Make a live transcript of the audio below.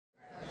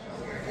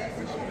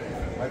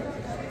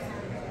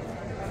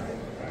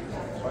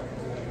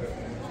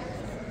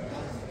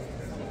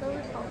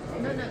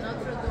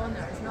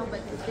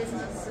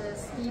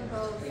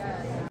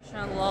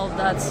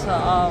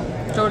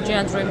that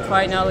Georgian Dream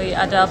finally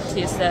adapt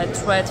is a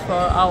threat for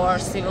our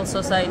civil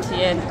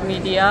society and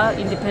media,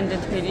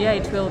 independent media.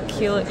 It will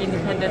kill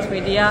independent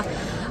media.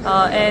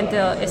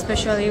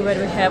 Especially when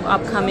we have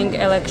upcoming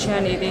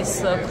election, it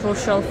is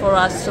crucial for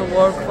us to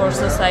work for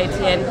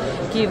society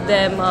and give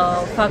them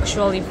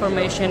factual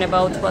information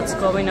about what's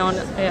going on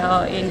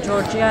in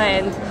Georgia.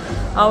 And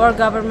our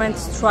government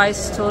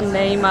tries to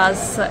name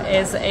us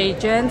as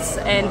agents,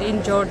 and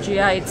in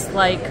Georgia it's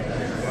like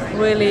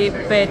really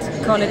bad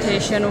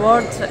connotation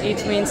word.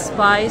 It means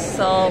spies,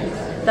 so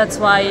that's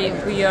why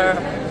we are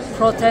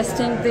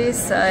protesting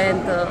this,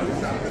 and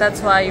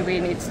that's why we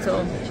need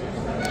to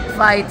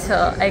fight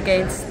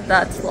against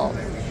that law.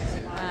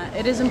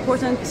 It is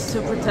important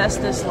to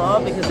protest this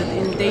law because it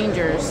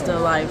endangers the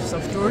lives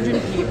of Georgian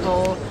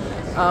people,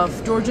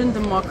 of Georgian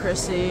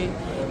democracy,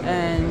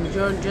 and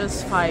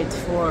Georgia's fight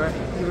for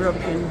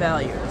European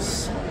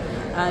values.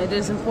 It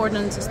is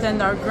important to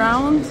stand our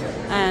ground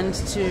and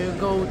to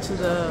go to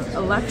the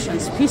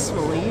elections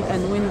peacefully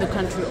and win the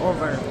country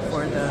over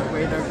for the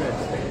greater good.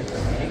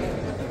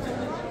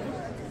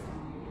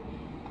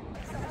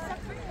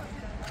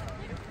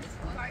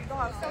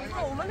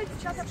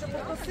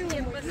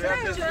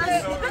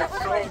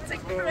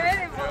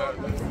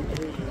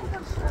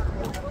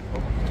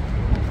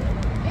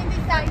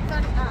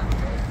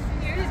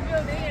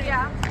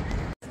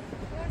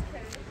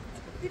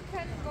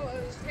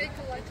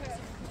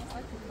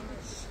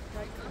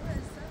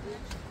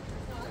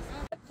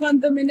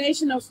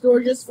 Condemnation of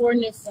Georgia's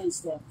foreign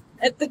influence law.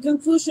 At the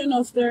conclusion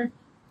of their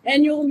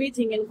annual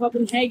meeting in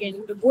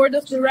Copenhagen, the board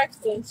of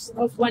directors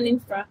of One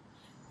Infra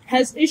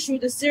has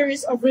issued a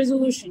series of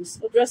resolutions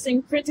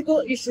addressing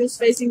critical issues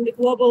facing the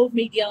global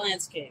media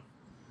landscape.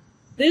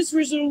 These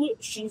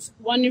resolutions,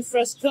 One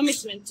Infra's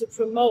commitment to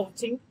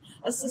promoting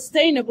a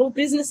sustainable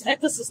business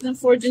ecosystem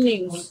for the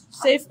news,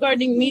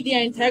 safeguarding media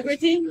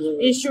integrity,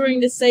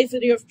 ensuring the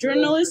safety of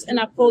journalists, and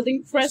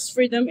upholding press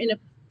freedom in a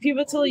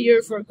pivotal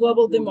year for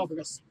global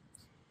democracy.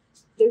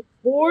 The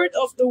board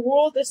of the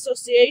World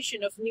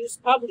Association of News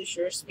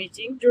Publishers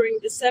meeting during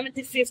the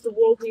 75th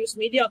World News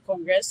Media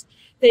Congress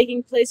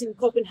taking place in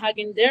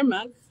Copenhagen,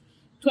 Denmark,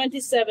 from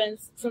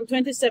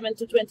 27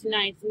 to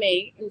 29th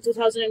May in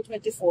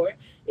 2024,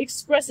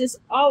 expresses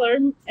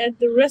alarm at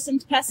the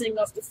recent passing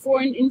of the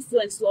foreign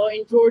influence law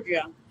in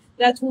Georgia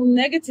that will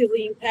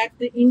negatively impact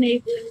the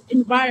enabling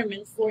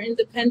environment for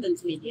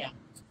independent media.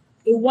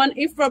 The One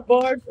Infra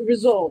board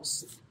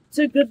resolves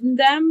to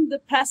condemn the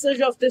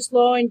passage of this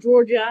law in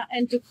Georgia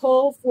and to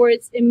call for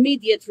its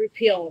immediate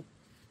repeal,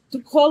 to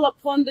call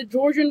upon the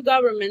Georgian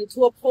government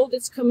to uphold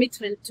its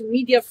commitment to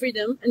media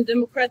freedom and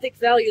democratic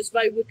values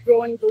by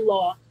withdrawing the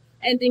law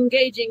and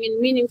engaging in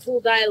meaningful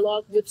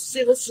dialogue with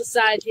civil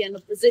society and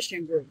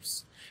opposition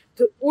groups,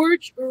 to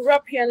urge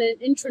European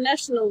and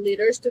international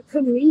leaders to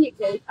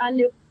communicate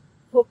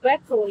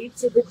unequivocally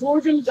to the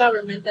Georgian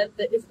government that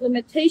the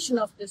implementation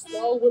of this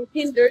law will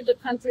hinder the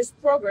country's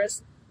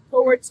progress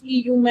towards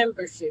EU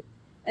membership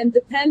and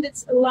depend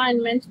its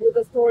alignment with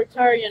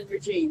authoritarian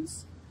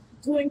regimes,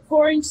 to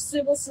encourage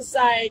civil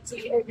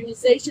society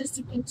organizations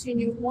to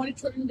continue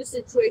monitoring the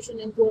situation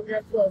in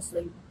Georgia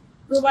closely,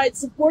 provide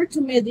support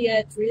to media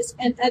at risk,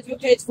 and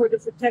advocate for the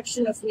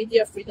protection of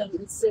media freedom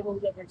and civil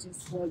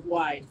liberties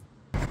worldwide.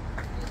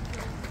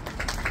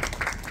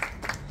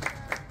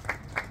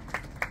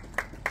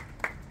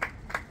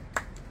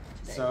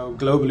 So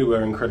globally,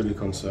 we're incredibly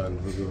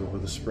concerned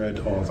with the spread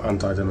of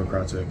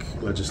anti-democratic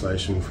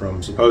legislation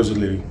from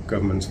supposedly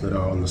governments that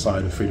are on the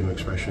side of freedom of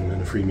expression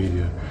and a free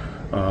media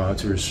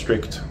to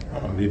restrict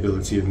the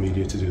ability of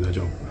media to do their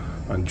job.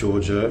 And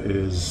Georgia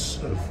is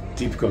of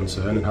deep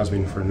concern, and has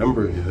been for a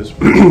number of years,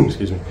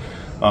 excuse me,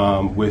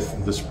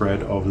 with the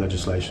spread of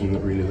legislation that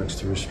really looks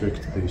to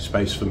restrict the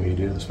space for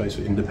media, the space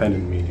for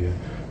independent media,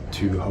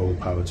 to hold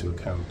power to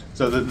account.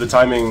 So the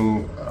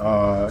timing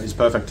is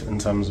perfect in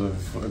terms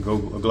of a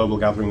global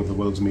gathering of the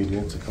world's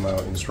media to come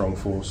out in strong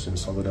force, in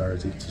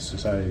solidarity, to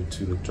say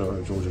to the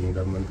Georgian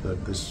government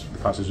that the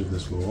passage of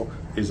this law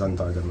is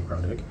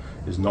anti-democratic,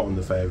 is not in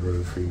the favour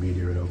of free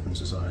media and open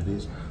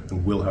societies,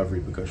 and will have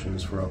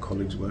repercussions for our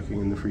colleagues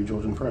working in the Free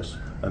Georgian Press.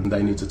 And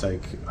they need to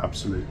take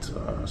absolute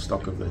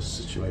stock of this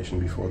situation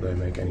before they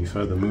make any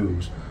further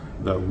moves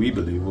that we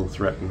believe will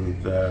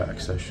threaten their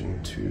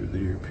accession to the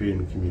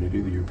European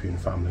community, the European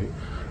family,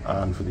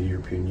 and for the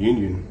European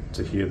Union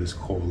to hear this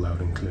call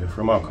loud and clear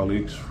from our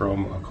colleagues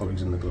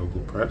in the global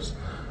press,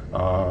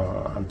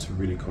 and to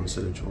really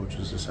consider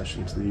Georgia's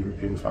accession to the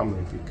European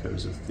family,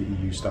 because if the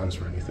EU stands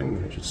for anything,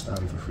 then it should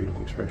stand for freedom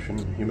of expression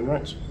and human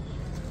rights.